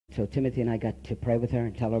So Timothy and I got to pray with her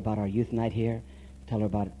and tell her about our youth night here, tell her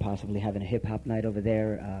about possibly having a hip-hop night over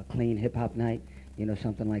there, clean hip-hop night, you know,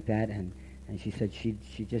 something like that. And she said she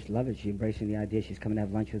just loved it. She's embracing the idea. She's coming to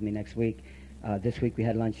have lunch with me next week. This week we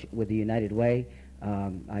had lunch with the United Way.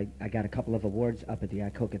 I got a couple of awards up at the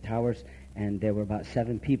Icoca Towers, and there were about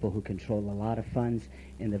 7 people who control a lot of funds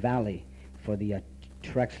in the valley for the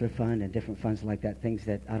Trexler Fund and different funds like that, things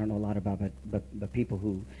that I don't know a lot about, but people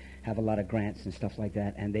who have a lot of grants and stuff like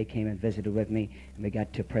that. And they came and visited with me, and we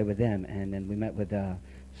got to pray with them, and then we met with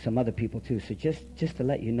some other people too. So just to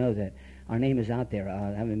let you know that our name is out there.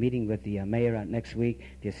 I have a meeting with the mayor out next week,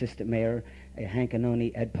 the assistant mayor, Hank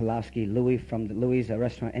Anoni, Ed Pulaski, Louis from the Louis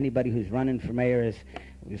restaurant. Anybody who's running for mayor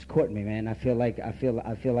is courting me, man. I feel like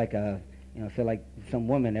some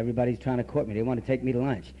woman. Everybody's trying to court me. They want to take me to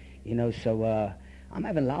lunch, you know. So I'm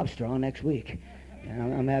having lobster on next week.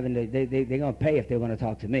 I'm having they're gonna pay if they want to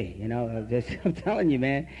talk to me, you know. I'm telling you,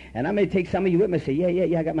 man. And I may take some of you with me and say,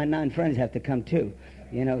 yeah. I got my 9 friends have to come too,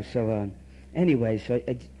 you know. So anyway, so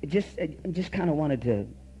I just kind of wanted to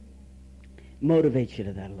motivate you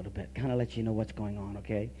to that a little bit, kind of let you know what's going on,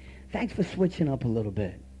 okay? Thanks for switching up a little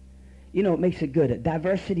bit. You know, it makes it good.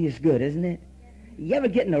 Diversity is good, isn't it? You ever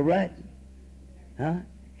get in a rut? Huh?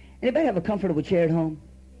 Anybody have a comfortable chair at home?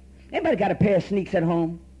 Anybody got a pair of sneaks at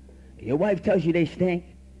home? Your wife tells you they stink.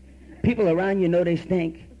 People around you know they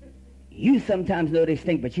stink. You sometimes know they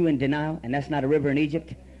stink, but you in denial, and that's not a river in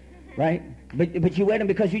Egypt, right? But you wear them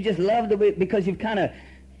because you just love them, because you've kind of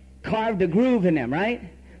carved a groove in them, right?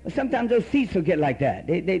 But sometimes those seats will get like that.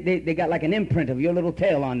 They got like an imprint of your little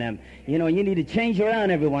tail on them, you know, and you need to change around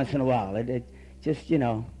every once in a while. It just, you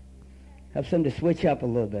know, helps them to switch up a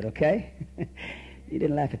little bit, okay? You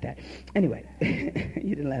didn't laugh at that. Anyway,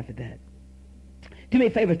 you didn't laugh at that. Do me a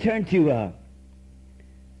favor, turn to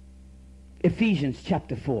Ephesians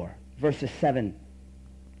chapter 4, verses 7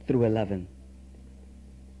 through 11.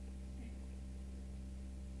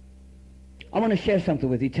 I want to share something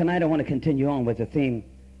with you. Tonight I want to continue on with the theme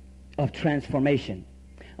of transformation.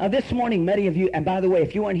 This morning, many of you, and by the way,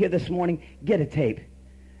 if you weren't here this morning, get a tape.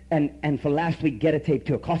 And for last week, get a tape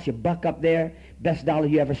too. It cost you $1 up there, best dollar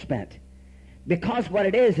you ever spent. Because what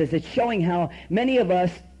it is it's showing how many of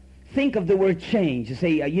us think of the word change. You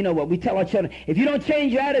say, you know what, we tell our children, if you don't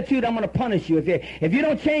change your attitude, I'm going to punish you. If you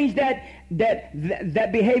don't change that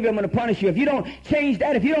behavior, I'm going to punish you. If you don't change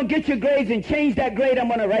that, if you don't get your grades and change that grade, I'm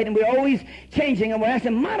going to write. And we're always changing, and we're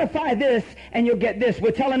asking, modify this, and you'll get this.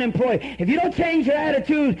 We're telling an employee, if you don't change your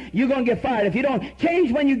attitude, you're going to get fired. If you don't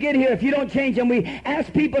change when you get here, if you don't change, and we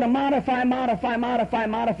ask people to modify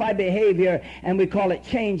behavior, and we call it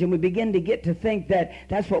change, and we begin to get to think that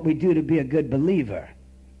that's what we do to be a good believer.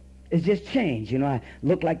 It's just change. You know, I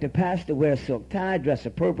look like the pastor, wear a silk tie, dress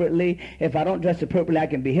appropriately. If I don't dress appropriately, I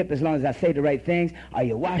can be hip as long as I say the right things. Are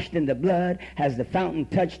you washed in the blood? Has the fountain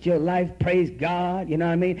touched your life? Praise God. You know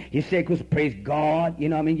what I mean? You say, praise God. You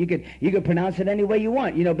know what I mean? You could pronounce it any way you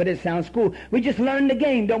want, you know, but it sounds cool. We just learned the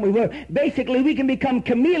game, don't we? Basically, we can become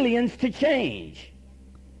chameleons to change.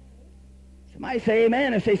 Somebody say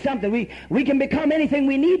amen or say something. We can become anything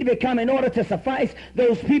we need to become in order to suffice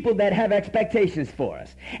those people that have expectations for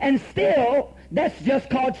us. And still, that's just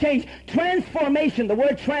called change. Transformation, the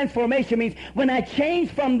word transformation means when I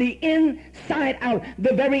change from the inside out,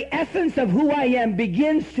 the very essence of who I am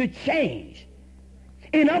begins to change.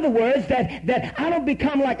 In other words, that I don't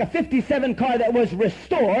become like a 57 car that was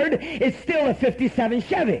restored. It's still a 57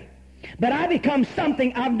 Chevy. But I become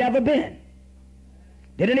something I've never been.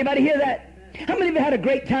 Did anybody hear that? How many of you had a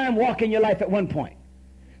great time walking your life at one point?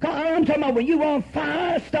 I'm talking about when you were on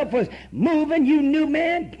fire, stuff was moving, you knew,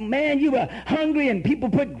 man, you were hungry, and people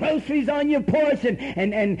put groceries on your porch,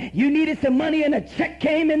 and you needed some money, and a check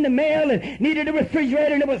came in the mail, and needed a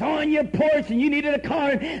refrigerator, and it was on your porch, and you needed a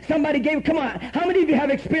car, and somebody gave, come on, how many of you have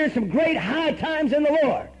experienced some great high times in the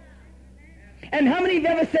Lord? And how many of you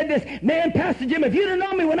ever said this, man, Pastor Jim, if you'd have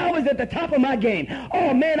known me when I was at the top of my game,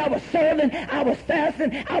 oh, man, I was serving, I was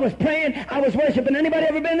fasting, I was praying, I was worshiping. Anybody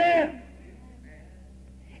ever been there?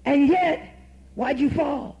 And yet, why'd you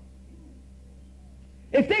fall?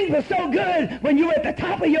 If things were so good when you were at the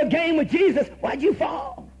top of your game with Jesus, why'd you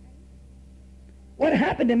fall? What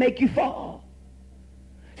happened to make you fall?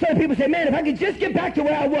 Some people say, man, if I could just get back to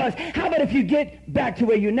where I was, how about if you get back to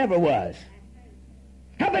where you never was?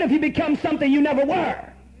 How about if you become something you never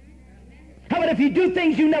were? How about if you do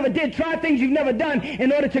things you never did, try things you've never done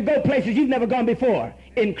in order to go places you've never gone before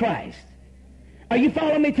in Christ? Are you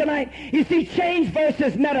following me tonight? You see, change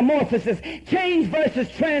versus metamorphosis, change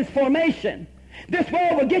versus transformation. This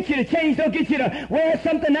world will get you to change. They'll get you to wear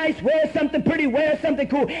something nice, wear something pretty, wear something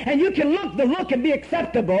cool. And you can look the look and be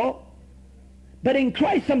acceptable. But in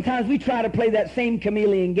Christ, sometimes we try to play that same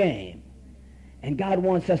chameleon game. And God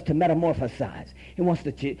wants us to metamorphosize. He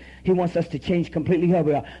wants us to change completely who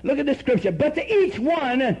we are. Look at the scripture. But to each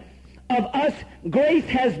one of us, grace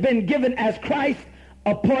has been given as Christ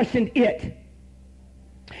apportioned it.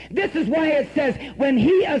 This is why it says, when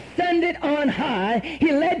he ascended on high,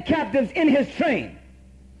 he led captives in his train.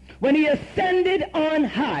 When he ascended on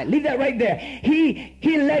high, leave that right there.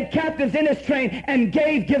 He led captives in his train and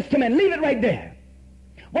gave gifts to men. Leave it right there.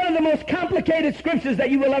 One of the most complicated scriptures that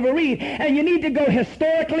you will ever read, and you need to go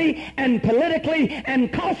historically and politically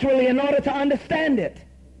and culturally in order to understand it.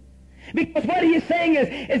 Because what he is saying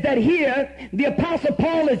is that here, the Apostle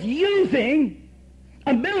Paul is using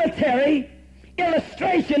a military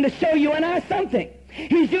illustration to show you and I something.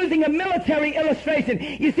 He's using a military illustration.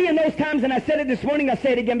 You see, in those times, and I said it this morning, I'll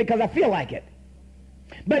say it again because I feel like it.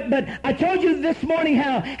 But I told you this morning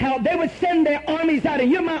how they would send their armies out, and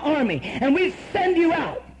you're my army, and we'd send you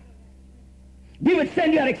out. We would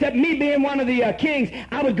send you out, except me being one of the kings,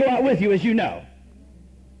 I would go out with you, as you know.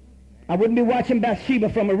 I wouldn't be watching Bathsheba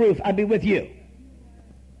from a roof. I'd be with you.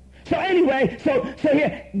 So anyway, so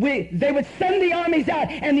here, they would send the armies out,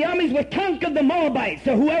 and the armies would conquer the Moabites,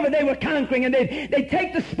 or whoever they were conquering, and they'd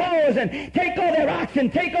take the spoils and take all their oxen,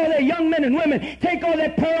 take all their young men and women, take all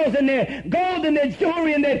their pearls and their gold and their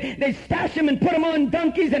jewelry, and they'd stash them and put them on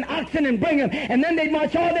donkeys and oxen and bring them, and then they'd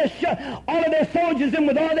march all of their soldiers in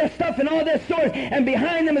with all their stuff and all their swords, and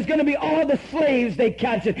behind them is going to be all the slaves they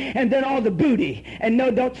captured, and then all the booty. And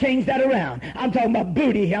no, don't change that around. I'm talking about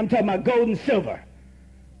booty here. I'm talking about gold and silver.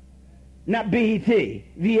 Not BET,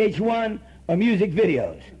 VH1, or music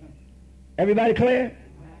videos. Everybody clear?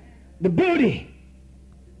 The booty.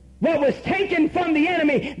 What was taken from the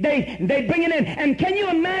enemy, they bring it in. And can you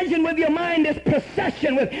imagine with your mind this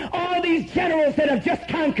procession with all these generals that have just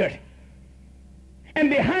conquered?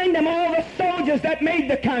 And behind them all the soldiers that made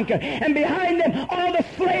the conquer. And behind them all the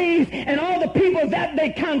slaves and all the people that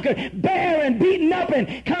they conquered, bare and beaten up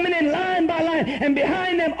and coming in line by line. And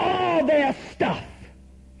behind them all their stuff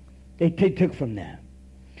they took from them.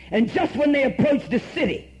 And just when they approached the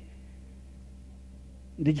city,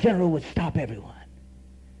 the general would stop everyone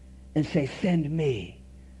and say, send me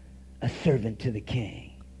a servant to the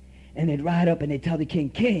king. And they'd ride up and they'd tell the king,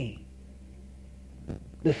 King,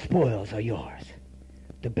 the spoils are yours.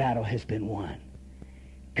 The battle has been won.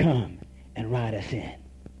 Come and ride us in.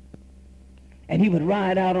 And he would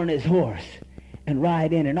ride out on his horse and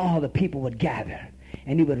ride in, and all the people would gather.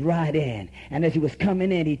 And he would ride in. And as he was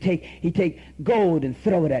coming in, he'd take gold and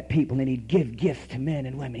throw it at people, and he'd give gifts to men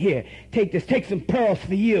and women. Here, take this. Take some pearls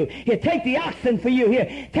for you. Here, take the oxen for you.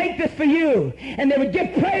 Here, take this for you. And they would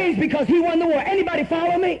give praise because he won the war. Anybody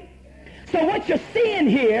follow me? So what you're seeing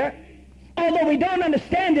here, although we don't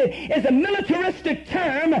understand it, is a militaristic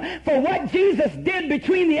term for what Jesus did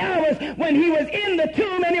between the hours when he was in the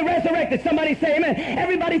tomb and he resurrected. Somebody say amen.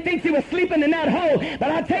 Everybody thinks he was sleeping in that hole, but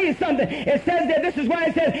I'll tell you something. It says there, this is why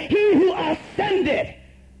it says, he who ascended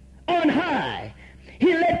on high,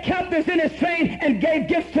 he led captives in his train and gave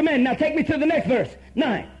gifts to men. Now take me to the next verse,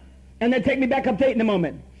 9, and then take me back up to 8 in a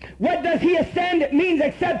moment. What does he ascend? It means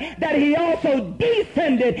except that he also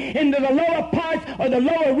descended into the lower parts or the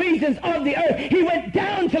lower regions of the earth. He went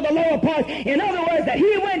down to the lower parts. In other words, that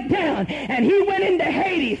he went down and he went into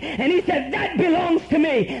Hades and he said, that belongs to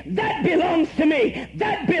me. That belongs to me.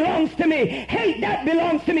 That belongs to me. Hate, that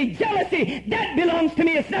belongs to me. Jealousy, that belongs to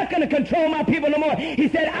me. It's not going to control my people no more. He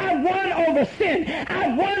said, I won over sin. I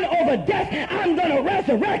won over death. I'm going to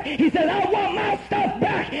resurrect. He said, I want my stuff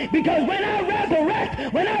back, because when I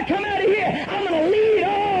resurrect, when I come out of here, I'm going to lead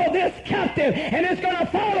all this captive, and it's going to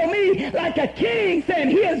follow me like a king saying,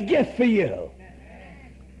 here's gifts for you.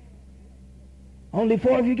 Only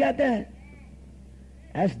 4 of you got that?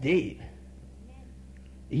 That's deep.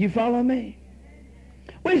 You follow me?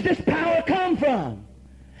 Where's this power come from?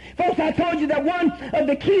 Folks, I told you that one of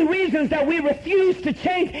the key reasons that we refuse to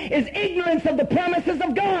change is ignorance of the promises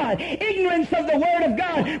of God, ignorance of the Word of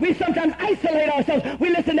God. We sometimes isolate ourselves. We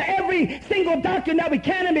listen to every single doctrine that we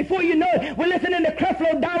can, and before you know it, we're listening to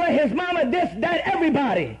Creflo Dollar, his mama, this, that,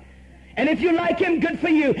 everybody. And if you like him, good for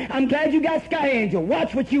you. I'm glad you got Sky Angel.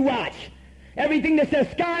 Watch what you watch. Everything that says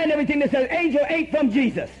Sky and everything that says Angel ain't from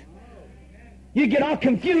Jesus. You get all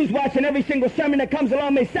confused watching every single sermon that comes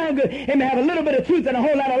along. May sound good. It may have a little bit of truth and a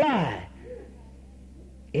whole lot of lie.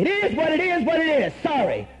 It is what it is, what it is.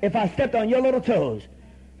 Sorry if I stepped on your little toes.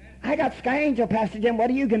 I got Sky Angel, Pastor Jim. What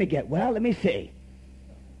are you going to get? Well, let me see.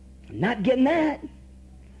 I'm not getting that.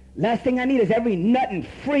 Last thing I need is every nut and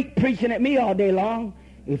freak preaching at me all day long.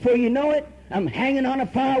 Before you know it, I'm hanging on a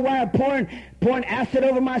fire wire, pouring acid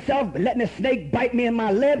over myself, letting a snake bite me in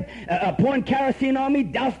my lip, pouring kerosene on me,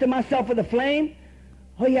 dousing myself with a flame.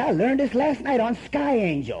 Oh yeah, I learned this last night on Sky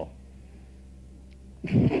Angel.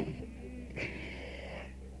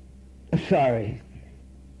 Sorry.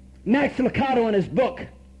 Max Lucado in his book,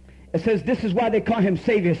 it says this is why they call him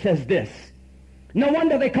Savior, says this. No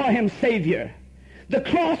wonder they call him Savior. The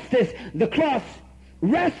cross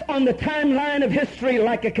rests on the timeline of history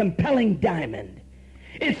like a compelling diamond.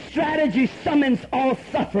 Its strategy summons all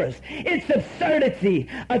sufferers. Its absurdity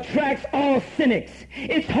attracts all cynics.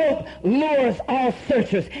 Its hope lures all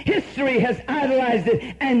searchers. History has idolized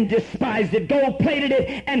it and despised it, gold-plated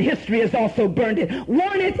it, and history has also burned it,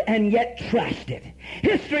 worn it, and yet trashed it.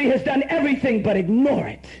 History has done everything but ignore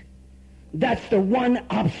it. That's the one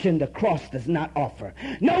option the cross does not offer.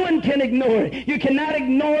 No one can ignore it. You cannot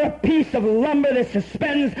ignore a piece of lumber that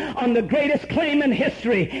suspends on the greatest claim in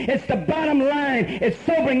history. It's the bottom line. It's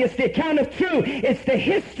sobering. It's the account of truth. It's the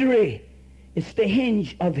history. It's the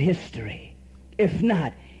hinge of history. If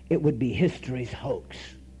not, it would be history's hoax.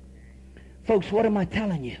 Folks, what am I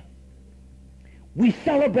telling you? We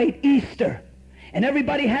celebrate Easter. And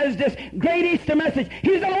everybody has this great Easter message.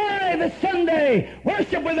 He's alive. It's Sunday.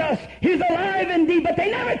 Worship with us. He's alive indeed. But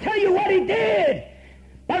they never tell you what he did.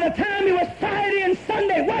 By the time he was Friday and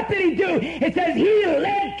Sunday, what did he do? It says he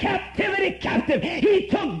led captivity captive. He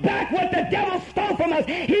took back what the devil stole from us.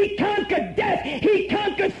 He conquered death. He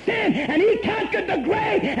conquered sin. And he conquered the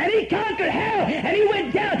grave. And he conquered hell. And he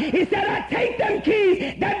went down. He said, I take them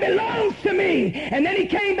keys that belongs to me. And then he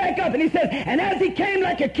came back up and he says, and as he came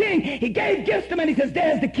like a king, he gave gifts to them and he says,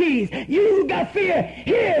 there's the keys. You who got fear,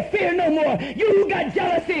 here, fear no more. You who got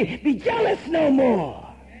jealousy, be jealous no more.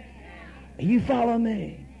 You follow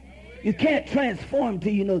me? You can't transform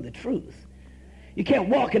till you know the truth. You can't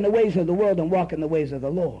walk in the ways of the world and walk in the ways of the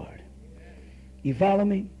Lord. You follow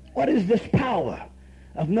me? What is this power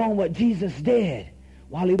of knowing what Jesus did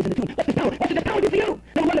while he was in the tomb? What's this power? What should this power do for you?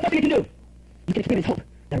 Number one, the first thing you can do. You can experience hope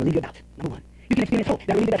that will leave you about. Number one. You can experience hope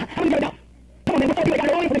that will leave you about. How many of you doubt? Come on, man. What's all you? I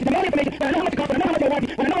got all the information. I got all the information. When I know how much it costs. When I know how much I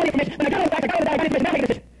want. When I know all the information. When I got all the facts. I got all the data. I got information. Now I make a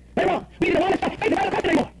decision. Very wrong. We need to want to stop. Faith is not a question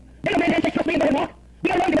anymore. They don't man handshake, trust me, and go ahead and walk. We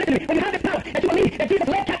got to learn to listen to me. When you have this power that you believe that Jesus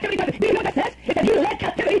led captivity captive. Do you know what that says? It says he led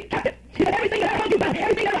captivity captive. He said everything that held you bound,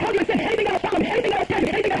 everything that held you in sin, anything that was following, anything that was standing,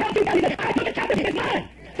 anything that held you down, he said, I took it captive. It's mine.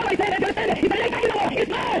 Somebody said that to understand that. He said, it ain't got you no more.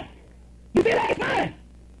 It's mine. You feel that? It's mine.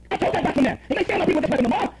 I told that back from there. They may stand on people with this weapon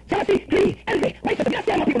no more. Jealousy, greed, envy, racism. You're not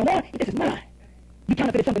standing on people no more. This is mine. You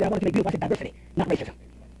counterfeited something that I wanted to make beautiful. I said diversity, not racism.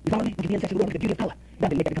 You follow me? You can be ancestral. We want to the beauty of color. God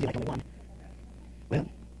didn't make that because he liked only one. Well,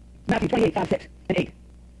 Matthew 28, 5, 6, and 8.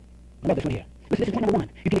 I love this one here. Listen, this is point number one.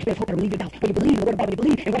 You can experience hope that will leave you doubt. When you believe in the word of God, when you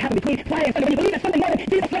believe in what happened between Friday and Sunday, when you believe in something more than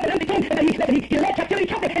Jesus left an empty tomb, and then he led captivity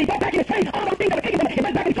captive, and he brought back in his train all those things that were taken from him. He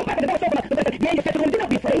went back and he took back and the door opened up. The angel said to him, do not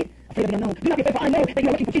be afraid. Afraid of the unknown. Do not be afraid, for I know that you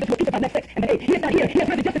are looking for Jesus who will crucify. Next 6 and 8. He is not here. He has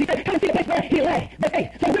risen just as he said. Come and see the place where he lay. Verse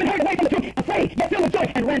 8. So the women hurried away from the tomb, afraid, yet filled with joy,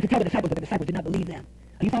 and ran to tell the disciples, but the disciples did not believe them.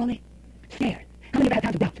 Are you following me? Scared. How many of you have had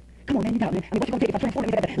times of doubt? Come on, man, you doubt, man. I mean, what's you going to take if I transform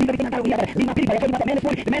it? Leave everything I got over here. I gotta leave my people. I told you about that man this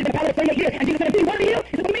morning. The man has been paralyzed 38 years. And Jesus said, if you want to be healed,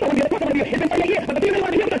 he said, what do you mean I want to be healed? Of course I want to be healed. It's been 38 years. But if you really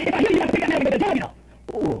want to be healed, if I heal you, you have to pick that man up and get the job, you know.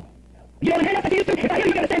 Ooh. You don't want to hand up like you used to? If I heal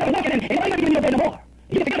you, you got to stand up and walk in, and nobody's going to give you no bread no more.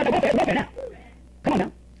 You get to get up and walk there now. Come on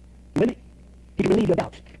now. You with me? He can relieve your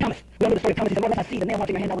doubts. Thomas, we all know the story of Thomas. He said, Lord, unless I see the nail marks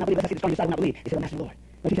in your hand, I will not believe. Unless I see the strong side, I will not believe. He said, well, Master, Lord.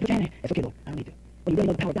 But he said, put your hand there. It's okay, Lord. I don't need to. Well, you really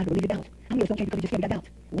know the power of God to relieve your doubts. How many of us don't change because we just scared we got doubts?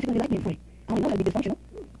 What's it going to be like being free? I don't know how to be dysfunctional.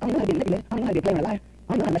 I don't know how to be manipulated. I don't know how to be a player and a liar.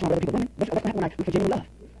 I don't know how to mess around with other people's women. What's going to happen when I look for genuine love?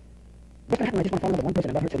 What's going to happen when I just want to fall in love with one person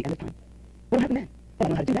and love her till the end of time? What will happen then? Well, I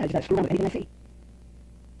don't know how to do that. I just got to screw around with anything I see.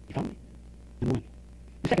 You follow me? Number one.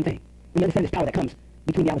 The second thing, when you understand this power that comes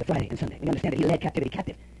between the hours of Friday and Sunday, when you understand that he led captivity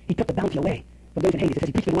captive, he took the bounty away from those in Hades. It says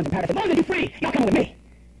he preached to the ones in paradise. As long as you're free, y'all come with me.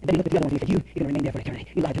 And then he looked at the other ones and he said, you're going to remain there for eternity.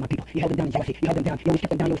 You lied to my people. You held them down in jealousy. You held them down. You always kept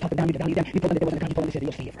them down. You always talked them down. You devalued them. You told them that there wasn't a God. You told them they said,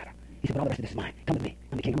 you'll stay here forever. He said, but all the rest of this is mine. Come with me.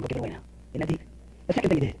 I'm the king. I'm going to give it away now. Isn't that deep? The second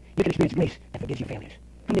thing he did, you can experience grace that forgives your failures.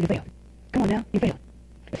 How many of you failed? Come on now. You failed.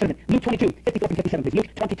 Luke 22, 54 through 57, please.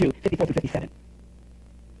 Luke 22, 54 through 57.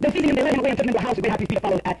 Then seizing him, they led him away and took him into a house where Peter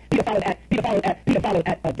followed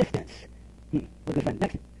at a distance. What a good friend.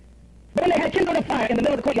 Next. But when they had kindled a fire in the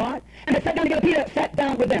middle of the courtyard, and they sat down together, Peter sat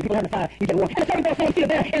down with them. People had the fire. He said, warm. And the servant girl saw him seated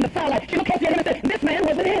there in the firelight. She looked closely at him and said, this man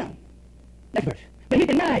was with him. Next verse. But he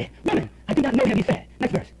denied, woman, I do not know him, he said.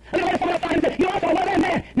 Next verse. A little later, someone else saw him and said, you also know that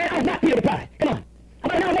man. Man, I am not, Peter replied. Come on.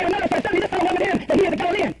 About an hour later, another said, suddenly this fellow was with him, that he is a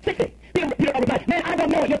Galilean. 60. Peter replied, man, I don't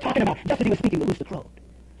know what you're talking about. Just as he was speaking, the rooster crowed.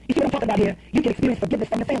 You see what I'm talking about here? You can experience forgiveness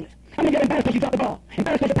from your failures. How many of you are embarrassed because you dropped the ball?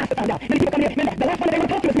 Embarrassed because your pastor found out? Many people come here, man, the last one that they want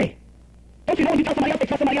to talk to is me. Don't you know when you trust somebody else, they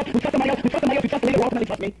trust somebody else, who trusts somebody else, who trusts somebody else, who trusts the leader, who ultimately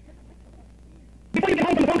trusts me? Before you get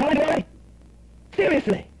home from the phone call, I know already.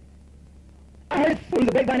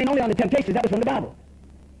 grapevine ain't only on the Temptations. That was from the Bible.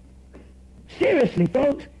 Seriously,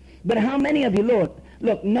 folks. But how many of you, Lord,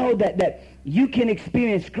 look, know that you can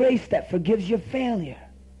experience grace that forgives your failure?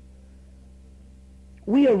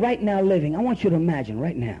 We are right now living. I want you to imagine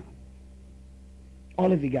right now.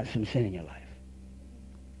 All of you got some sin in your life.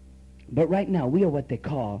 But right now, we are what they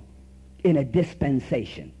call in a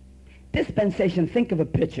dispensation. Dispensation, think of a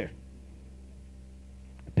pitcher.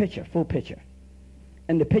 A pitcher, full pitcher.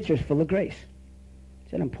 And the pitcher is full of grace.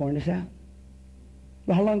 Said, I'm pouring this out.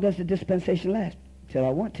 Well, how long does the dispensation last? Till I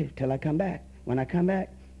want to, till I come back. When I come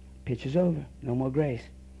back, pitcher's over. No more grace.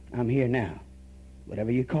 I'm here now.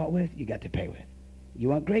 Whatever you're caught with, you got to pay with. You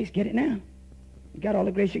want grace? Get it now. You got all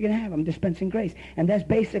the grace you're going to have. I'm dispensing grace. And that's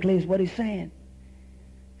basically is what he's saying.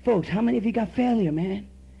 Folks, how many of you got failure, man?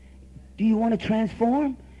 Do you want to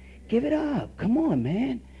transform? Give it up. Come on,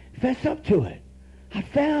 man. Fess up to it. I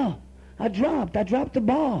fell. I dropped the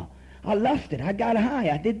ball. I lusted. I got high.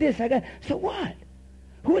 I did this. So what?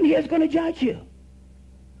 Who in here is going to judge you?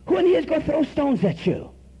 Who in here is going to throw stones at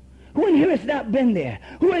you? Who in here has not been there?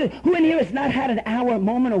 Who in here has not had an hour,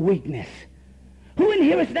 moment of weakness? Who in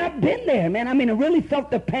here has not been there, man? I mean, I really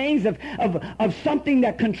felt the pains of something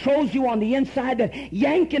that controls you on the inside, that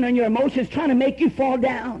yanking on your emotions, trying to make you fall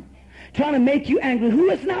down, trying to make you angry. Who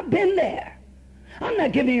has not been there? I'm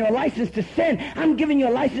not giving you a license to sin. I'm giving you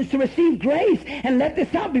a license to receive grace and let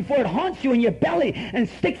this out before it haunts you in your belly and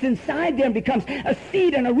sticks inside there and becomes a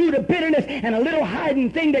seed and a root of bitterness and a little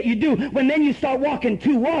hiding thing that you do when then you start walking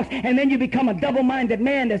two walks and then you become a double-minded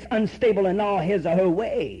man that's unstable in all his or her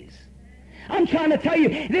ways. I'm trying to tell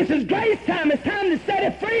you, this is grace time. It's time to set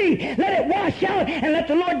it free. Let it wash out and let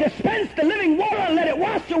the Lord dispense the living water and let it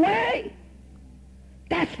wash away.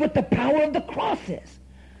 That's what the power of the cross is.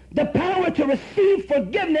 The power to receive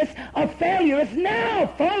forgiveness of failure is now,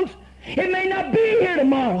 folks. It may not be here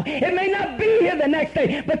tomorrow. It may not be here the next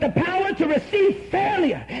day. But the power to receive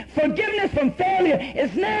failure, forgiveness from failure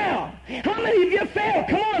is now. How many of you failed?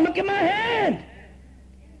 Come on, look at my hand.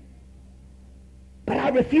 But I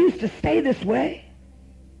refuse to stay this way.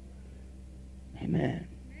 Amen.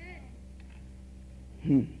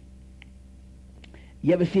 You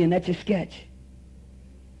ever see an Etch-a-Sketch?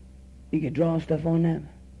 You can draw stuff on them.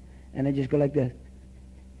 And they just go like this.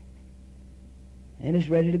 And it's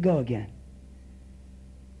ready to go again.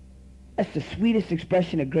 That's the sweetest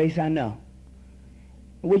expression of grace I know.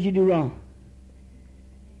 What'd you do wrong?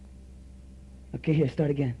 Okay, here,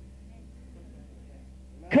 start again.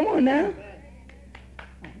 Come on now.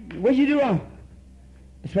 What'd you do wrong?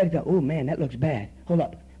 It's ready to go. Oh, man, that looks bad. Hold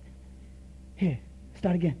up. Here,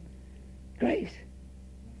 start again. Grace.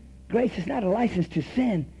 Grace is not a license to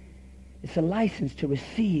sin. It's a license to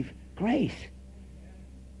receive grace.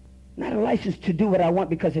 Not a license to do what I want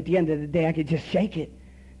because at the end of the day I could just shake it.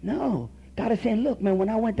 No. God is saying, look, man, when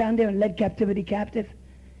I went down there and led captivity captive,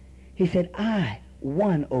 he said, I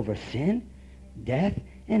won over sin, death,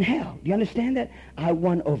 and hell. Do you understand that? I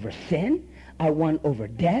won over sin, I won over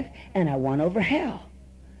death, and I won over hell.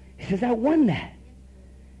 He says, I won that.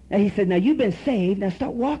 And he said, now you've been saved, now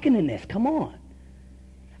start walking in this. Come on.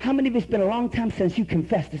 How many of you, it's been a long time since you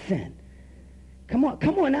confessed a sin? Come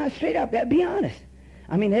on now, straight up, be honest.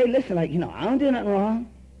 I mean, hey, listen, I don't do nothing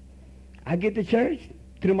wrong. I get to church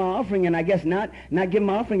through my offering, and I guess not giving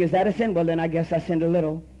my offering, is that a sin? Well, then I guess I sinned a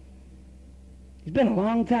little. It's been a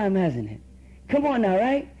long time, hasn't it? Come on now,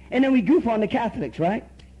 right? And then we goof on the Catholics, right?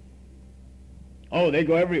 Oh, they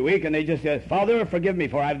go every week, and they just say, Father, forgive me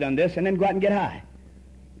for I've done this, and then go out and get high.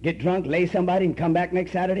 Get drunk, lay somebody, and come back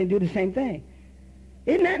next Saturday and do the same thing.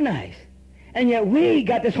 Isn't that nice? And yet we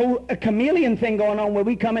got this whole chameleon thing going on where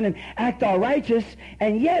we come in and act all righteous,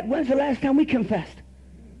 and yet when's the last time we confessed?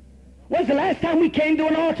 When's the last time we came to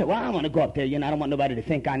an altar? Well, I want to go up there, I don't want nobody to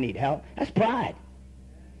think I need help. That's pride.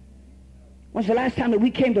 When's the last time that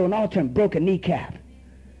we came to an altar and broke a kneecap?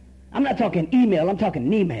 I'm not talking email, I'm talking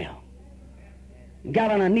knee-mail.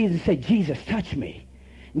 Got on our knees and said, Jesus, touch me.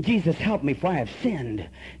 Jesus, help me, for I have sinned.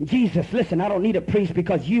 Jesus, listen, I don't need a priest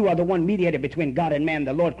because you are the one mediator between God and man,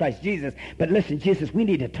 the Lord Christ Jesus. But listen, Jesus, we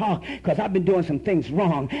need to talk because I've been doing some things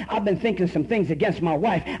wrong. I've been thinking some things against my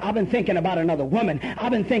wife. I've been thinking about another woman.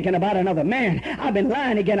 I've been thinking about another man. I've been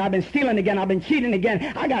lying again. I've been stealing again. I've been cheating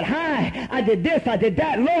again. I got high. I did this. I did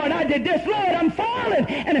that. Lord, I did this. Lord, I'm falling.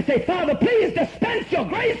 And I say, Father, please dispense your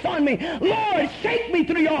grace on me. Lord, shake me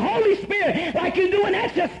through your Holy Spirit like you do an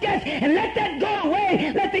Etch-a-Sketch and let that go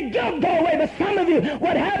away. Let the guilt go away. But some of you,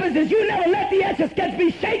 what happens is you never let the Etch-a-Sketch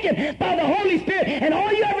be shaken by the Holy Spirit, and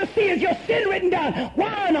all you ever see is your your sin written down,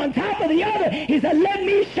 one on top of the other. He said, let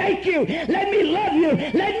me shake you. Let me love you.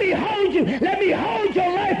 Let me hold you. Let me hold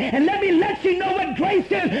your life. And let me let you know what grace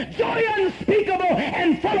is. Joy unspeakable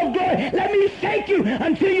and full of glory. Let me shake you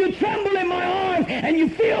until you tremble in my arms and you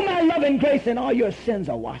feel my love and grace and all your sins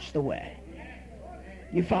are washed away.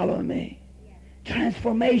 You following me?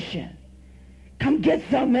 Transformation. Come get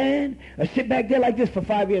some, man. Or sit back there like this for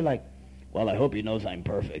 5 years like, well, I hope he knows I'm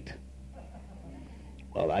perfect.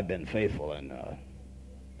 Well, I've been faithful, and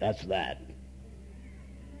that's that.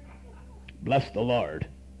 Bless the Lord.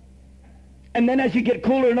 And then as you get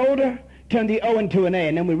cooler and older, turn the O into an A,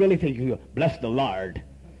 and then we really think you go, bless the Lord.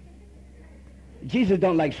 Jesus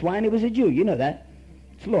don't like swine. He was a Jew. You know that.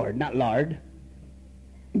 It's Lord, not lard.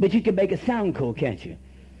 But you can make it sound cool, can't you?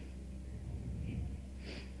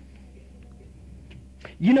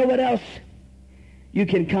 You know what else you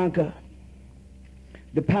can conquer?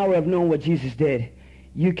 The power of knowing what Jesus did.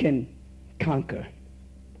 You can conquer.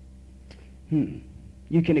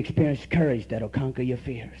 You can experience courage that'll conquer your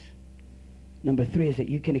fears. Number 3 is that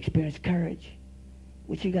you can experience courage.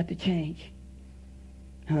 What you got to change?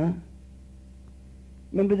 Huh?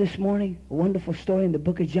 Remember this morning, a wonderful story in the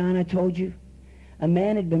book of John I told you? A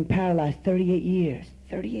man had been paralyzed 38 years.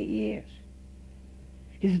 38 years.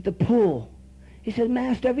 He's at the pool. He said,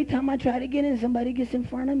 Master, every time I try to get in, somebody gets in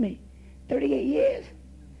front of me. 38 years.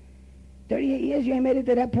 38 years, you ain't made it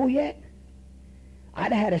to that pool yet?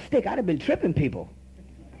 I'd have had a stick. I'd have been tripping people.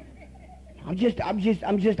 I'm just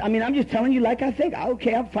telling you like I think.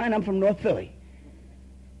 Okay, I'm fine. I'm from North Philly.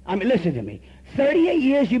 I mean, listen to me. 38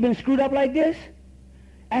 years you've been screwed up like this?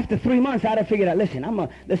 After 3 months, I'd have figured out, listen, I'm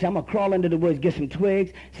gonna crawl into the woods, get some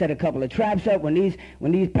twigs, set a couple of traps up. When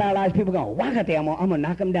these paralyzed people go, whack-a-day, I'm gonna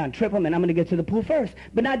knock them down, trip them, and I'm gonna get to the pool first.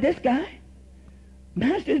 But not this guy.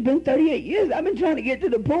 Master, it's been 38 years. I've been trying to get to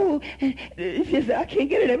the pool. And it's just, I can't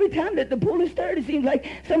get it. Every time that the pool is stirred, it seems like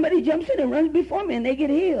somebody jumps in and runs before me and they get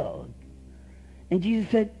healed. And Jesus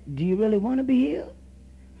said, do you really want to be healed?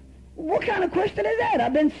 What kind of question is that?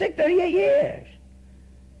 I've been sick 38 years.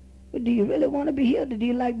 But do you really want to be healed, or do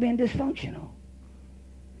you like being dysfunctional?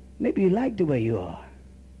 Maybe you like the way you are.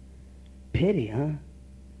 Pity, huh?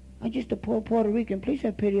 I'm just a poor Puerto Rican. Please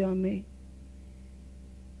have pity on me.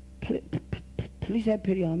 Please have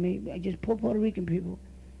pity on me. Just poor Puerto Rican people.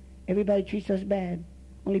 Everybody treats us bad.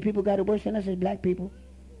 Only people got it worse than us is black people.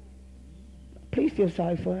 Please feel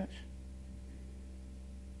sorry for us.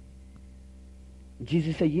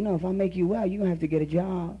 Jesus said, you know, if I make you well, you're going to have to get a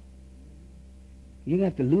job. You're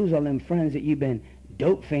going to have to lose all them friends that you've been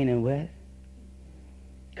dope fiending with.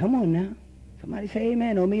 Come on now. Somebody say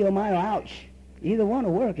amen, or me, or my, or ouch. Either one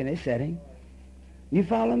will work in this setting. You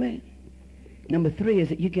follow me? Number 3 is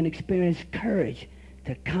that you can experience courage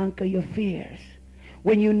to conquer your fears.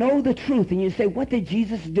 When you know the truth and you say, what did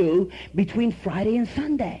Jesus do between Friday and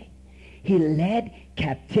Sunday? He led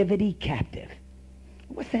captivity captive.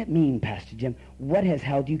 What's that mean, Pastor Jim? What has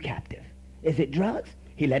held you captive? Is it drugs?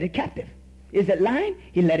 He led it captive. Is it lying?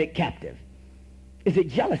 He led it captive. Is it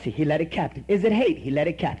jealousy? He led it captive. Is it hate? He led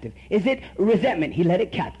it captive. Is it resentment? He led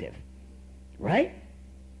it captive. Right?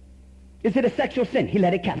 Is it a sexual sin? He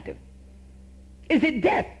led it captive. Is it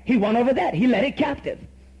death? He won over that. He led it captive.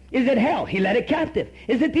 Is it hell? He led it captive.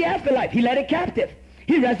 Is it the afterlife? He led it captive.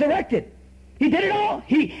 He resurrected. He did it all.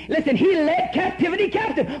 He led captivity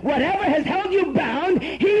captive. Whatever has held you bound,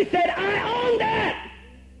 he said, I own that.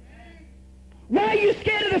 Why are you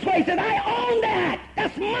scared of this way? He said, I own that.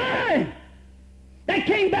 That's mine. That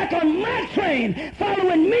came back on my train,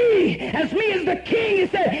 following me as the king.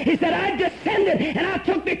 He said, I descended and I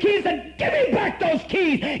took the keys and give me back those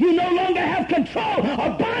keys. You no longer have control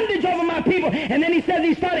or bondage over my people. And then he says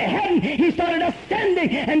he started heading, he started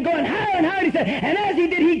ascending and going higher and higher. He said, and as he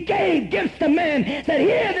did, he gave gifts to men. Said,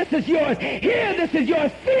 here, this is yours. Here, this is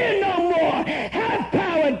yours. Fear no more. Have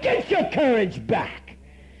power. Get your courage back.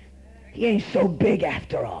 He ain't so big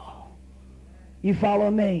after all. You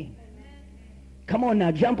follow me? Come on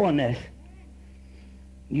now, jump on this.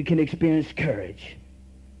 You can experience courage.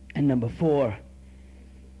 And number 4,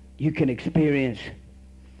 you can experience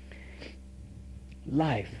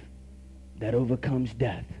life that overcomes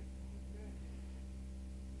death.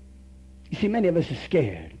 You see, many of us are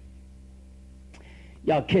scared.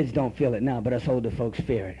 Y'all kids don't feel it now, but us older folks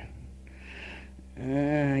fear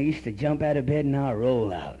it. I used to jump out of bed and now I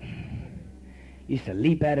roll out. Used to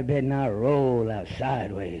leap out of bed and now I roll out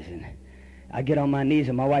sideways. And I get on my knees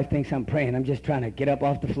and my wife thinks I'm praying. I'm just trying to get up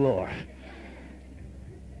off the floor.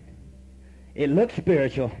 It looks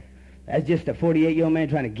spiritual. That's just a 48-year-old man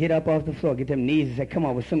trying to get up off the floor, get them knees and say, come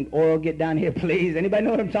on, with some oil, get down here, please. Anybody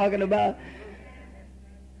know what I'm talking about?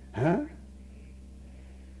 Huh?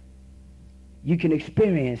 you can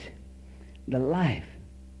experience the life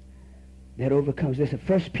that overcomes. Listen,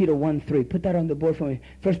 1 Peter 1:3. Put that on the board for me.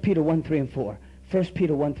 1 Peter 1:3 and 4. 1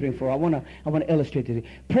 Peter 1:3 and 4. I want to illustrate this.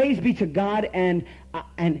 Praise be to God and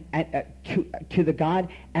to the God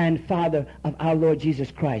and Father of our Lord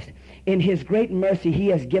Jesus Christ. In his great mercy, he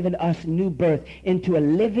has given us new birth into a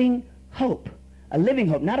living hope. A living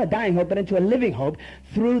hope, not a dying hope, but into a living hope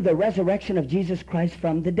through the resurrection of Jesus Christ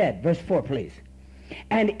from the dead. Verse 4, please.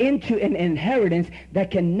 And into an inheritance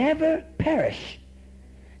that can never perish,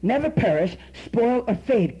 spoil or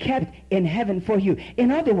fade, kept in heaven for you.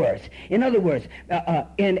 In other words,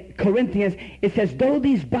 in Corinthians, it says, though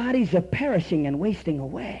these bodies are perishing and wasting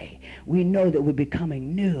away, we know that we're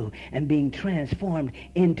becoming new and being transformed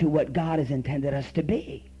into what God has intended us to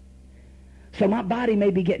be. So my body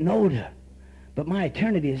may be getting older, but my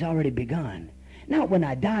eternity has already begun. Not when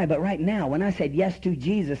I die, but right now. When I said yes to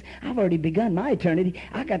Jesus, I've already begun my eternity.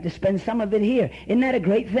 I got to spend some of it here. Isn't that a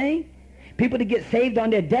great thing? People that get saved on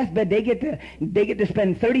their deathbed, they get to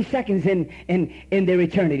spend 30 seconds in their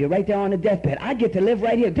eternity, right there on the deathbed. I get to live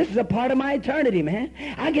right here. This is a part of my eternity, man.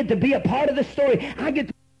 I get to be a part of the story. I get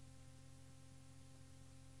to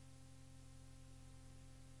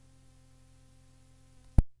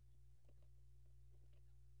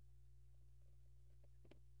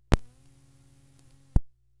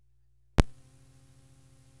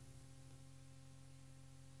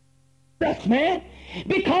man.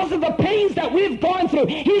 Because of the pains that we've gone through,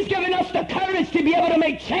 he's given us the courage to be able to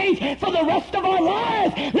make change for the rest of our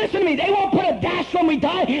lives. Listen to me, they won't put a dash when we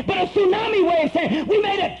die, but a tsunami wave saying we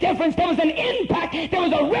made a difference. There was an impact. There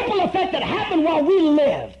was a ripple effect that happened while we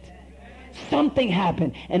lived. Something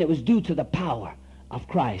happened, and it was due to the power of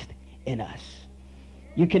Christ in us.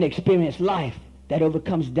 You can experience life that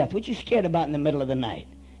overcomes death. What you scared about in the middle of the night?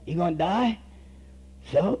 You going to die?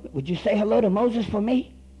 So, would you say hello to Moses for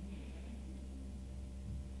me?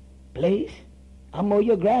 Please, I'll mow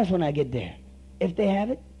your grass when I get there. If they have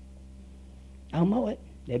it, I'll mow it.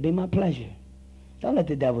 It'll be my pleasure. Don't let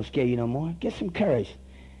the devil scare you no more. Get some courage.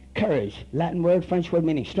 Courage, Latin word, French word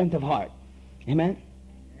meaning strength of heart. Amen?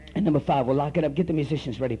 And number 5, we'll lock it up. Get the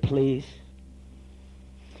musicians ready, please.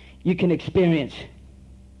 You can experience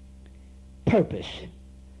purpose.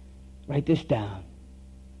 Write this down.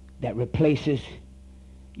 That replaces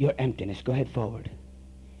your emptiness. Go ahead forward.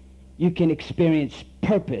 You can experience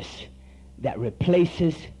purpose that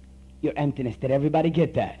replaces your emptiness. Did everybody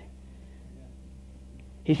get that?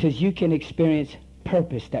 He says you can experience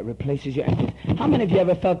purpose that replaces your emptiness. How many of you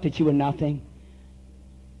ever felt that you were nothing?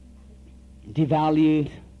 Devalued?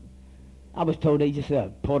 I was told they just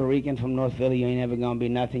a Puerto Rican from North Philly, you ain't ever going to be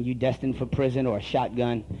nothing. You destined for prison or a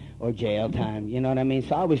shotgun or jail time. You know what I mean?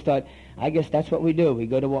 So I always thought, I guess that's what we do. We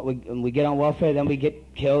go to we get on welfare, then we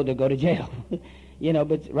get killed or go to jail. You know,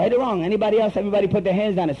 but right or wrong, anybody else, everybody put their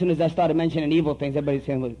hands down. As soon as I started mentioning evil things, everybody's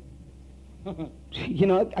saying, well, you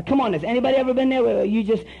know, come on, has anybody ever been there where you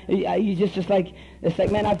just like, it's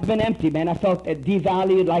like, man, I've been empty, man. I felt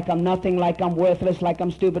devalued, like I'm nothing, like I'm worthless, like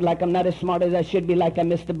I'm stupid, like I'm not as smart as I should be, like I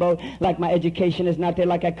missed the boat, like my education is not there,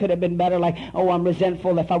 like I could have been better, like, oh, I'm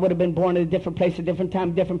resentful. If I would have been born in a different place, a different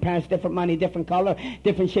time, different parents, different money, different color,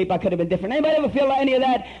 different shape, I could have been different. Anybody ever feel like any of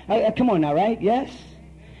that? Come on now, right? Yes?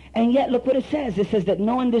 And yet, look what it says. It says that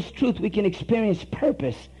knowing this truth, we can experience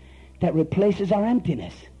purpose that replaces our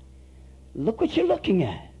emptiness. Look what you're looking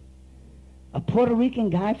at. A Puerto Rican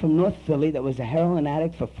guy from North Philly that was a heroin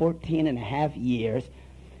addict for 14 and a half years,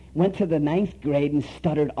 went to the 9th grade and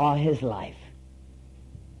stuttered all his life.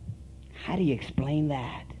 How do you explain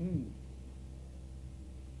that?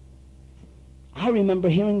 I remember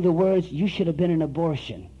hearing the words, you should have been an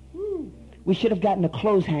abortion. We should have gotten a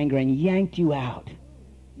clothes hanger and yanked you out.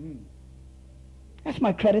 That's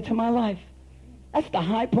my credit to my life. That's the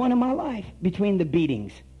high point of my life between the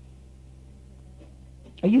beatings.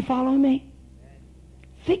 Are you following me?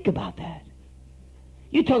 Think about that.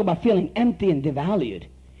 You talk about feeling empty and devalued.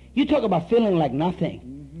 You talk about feeling like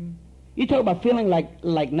nothing. You talk about feeling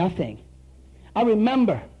like nothing. I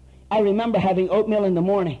remember having oatmeal in the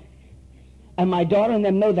morning. And my daughter and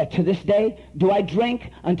them know that to this day, do I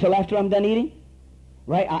drink until after I'm done eating?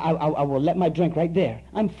 Right? I will let my drink right there.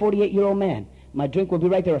 I'm a 48-year-old man. My drink will be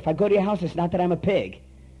right there. If I go to your house, it's not that I'm a pig.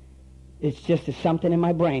 It's just something in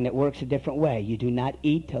my brain that works a different way. You do not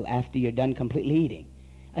eat till after you're done completely eating.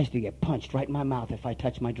 I used to get punched right in my mouth if I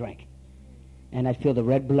touched my drink. And I'd feel the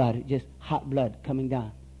red blood, just hot blood coming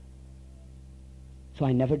down. So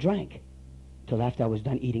I never drank till after I was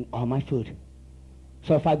done eating all my food.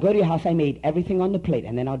 So if I go to your house, I made everything on the plate,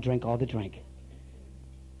 and then I'll drink all the drink.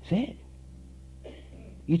 That's it.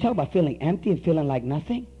 You talk about feeling empty and feeling like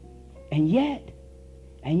nothing. And yet,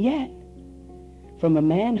 from a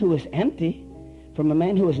man who was empty, from a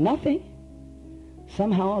man who was nothing.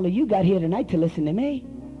 Somehow all of you got here tonight to listen to me.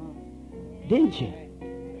 Didn't you?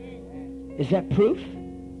 Is that proof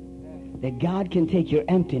that God can take your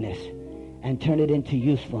emptiness and turn it into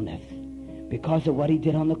usefulness because of what he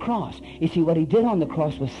did on the cross? You see, what he did on the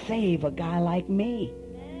cross was save a guy like me.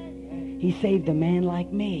 He saved a man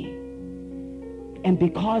like me. And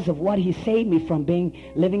because of what he saved me from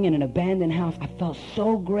living in an abandoned house, I felt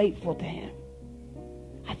so grateful to him.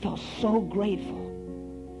 I felt so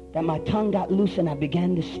grateful that my tongue got loose and I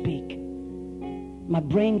began to speak. My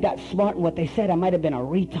brain got smart, and what they said, I might have been a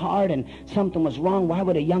retard and something was wrong. Why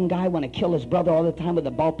would a young guy want to kill his brother all the time with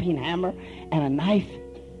a ball-peen hammer and a knife?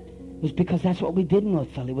 It was because that's what we did in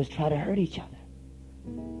North Philly, was try to hurt each other.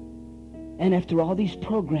 And after all these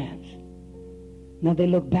programs, now they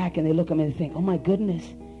look back and they look at me and they think, oh my goodness,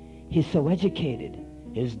 he's so educated.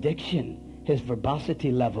 His diction, his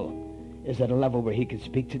verbosity level is at a level where he could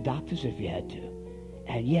speak to doctors if he had to,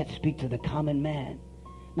 and yet speak to the common man.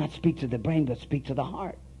 Not speak to the brain, but speak to the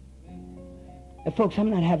heart. And folks, I'm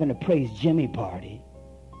not having a praise Jimmie party.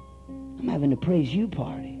 I'm having a praise you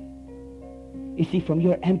party. You see, from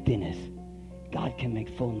your emptiness, God can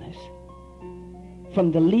make fullness.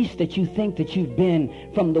 From the least that you think that you've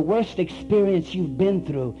been, from the worst experience you've been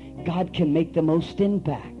through, God can make the most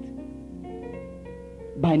impact.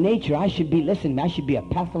 By nature, I should be a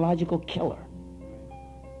pathological killer.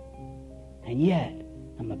 And yet,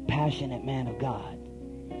 I'm a passionate man of God.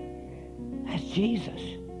 That's Jesus.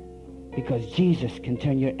 Because Jesus can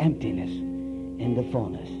turn your emptiness into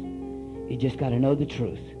fullness. You just got to know the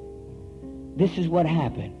truth. This is what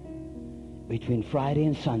happened between Friday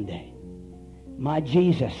and Sunday. My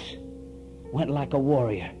Jesus went like a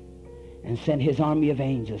warrior and sent his army of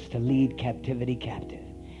angels to lead captivity captive.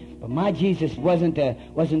 But my Jesus wasn't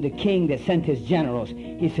the king that sent his generals.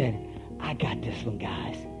 He said, I got this one,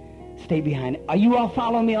 guys. Stay behind. Are you all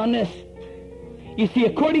following me on this? You see,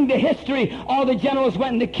 according to history, all the generals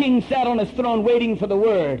went and the king sat on his throne waiting for the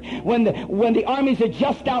word. When the armies are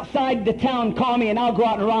just outside the town, call me and I'll go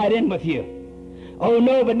out and ride in with you. Oh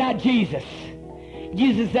no, but not Jesus.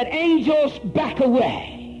 Jesus said, angels, back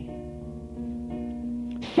away.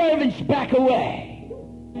 Servants, back away.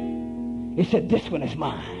 He said, this one is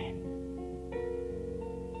mine.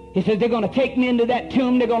 He says, they're going to take me into that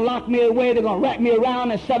tomb. They're going to lock me away. They're going to wrap me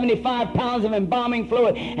around in 75 pounds of embalming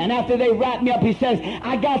fluid. And after they wrap me up, he says,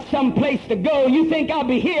 I got some place to go. You think I'll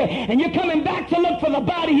be here and you're coming back to look for the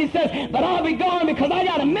body. He says, but I'll be gone because I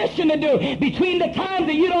got a mission to do. Between the times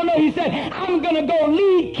that you don't know, he said, I'm going to go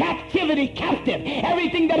lead captivity captive.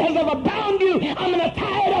 Everything that has ever bound you, I'm going to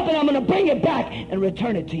tie it up and I'm going to bring it back and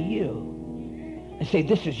return it to you. And say,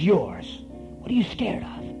 this is yours. What are you scared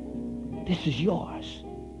of? This is yours.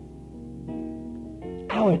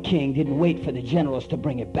 Our king didn't wait for the generals to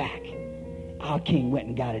bring it back. Our king went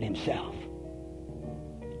and got it himself.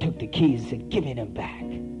 Took the keys and said, give me them back.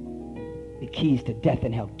 The keys to death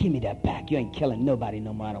and hell, give me that back. You ain't killing nobody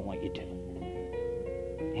no more. I don't want you to.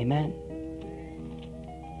 Amen?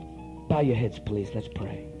 Bow your heads, please. Let's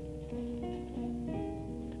pray.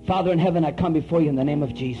 Father in heaven, I come before you in the name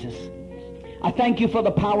of Jesus. I thank you for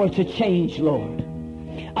the power to change, Lord.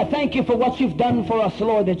 I thank you for what you've done for us,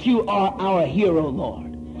 Lord, that you are our hero, Lord.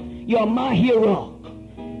 You're my hero.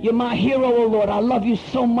 You're my hero, oh Lord. I love you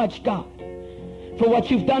so much, God, for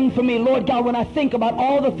what you've done for me. Lord God, when I think about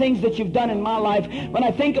all the things that you've done in my life, when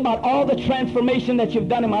I think about all the transformation that you've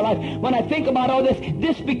done in my life, when I think about all this,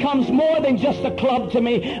 this becomes more than just a club to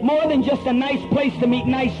me, more than just a nice place to meet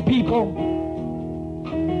nice people.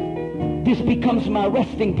 This becomes my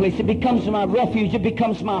resting place. It becomes my refuge. It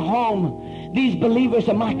becomes my home. These believers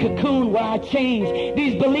are my cocoon where I change.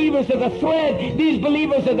 These believers are the thread. These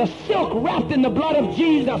believers are the silk wrapped in the blood of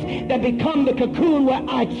Jesus that become the cocoon where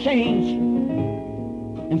I change.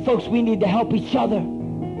 And folks, we need to help each other.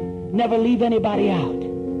 Never leave anybody out.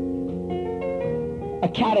 A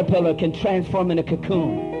caterpillar can transform in a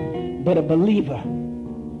cocoon, but a believer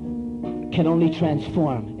can only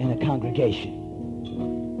transform in a congregation.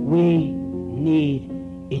 We need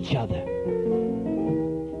each other.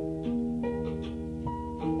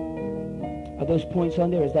 Are those points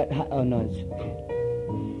on there? Is that high? Oh, no. It's okay.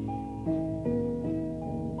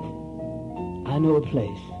 I know a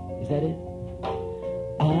place. Is that it?